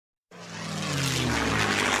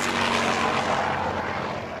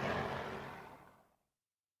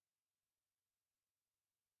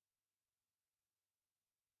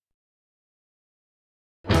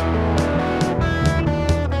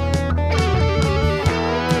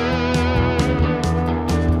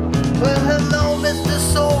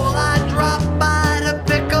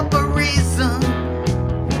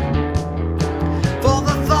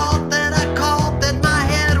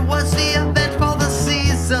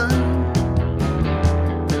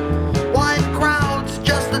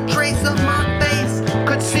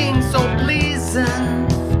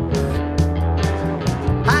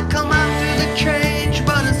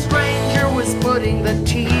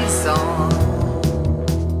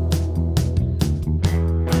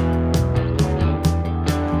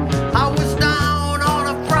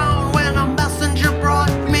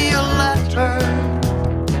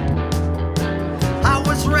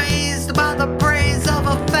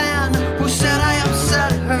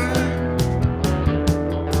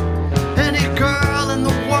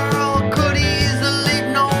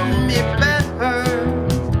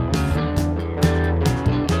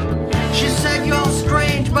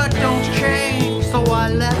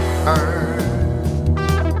at her.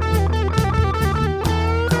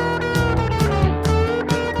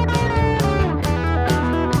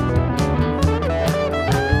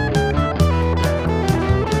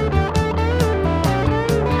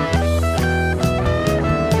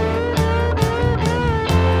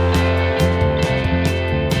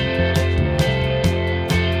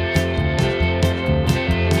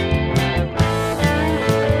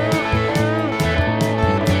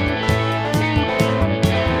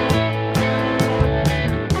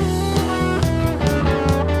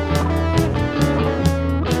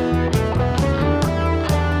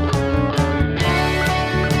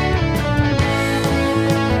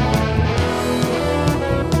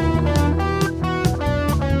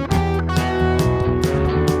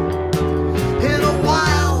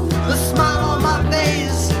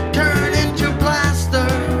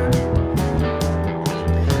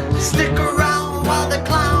 Stick around while the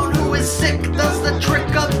clown who is sick does the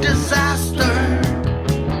trick of disaster.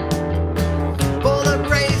 For the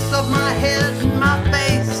race of my head and my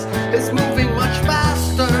face is moving much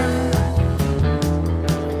faster.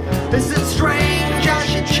 Is it strange I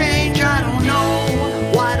should change? I don't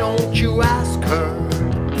know. Why don't you ask her?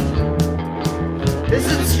 Is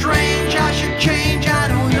it strange I should change?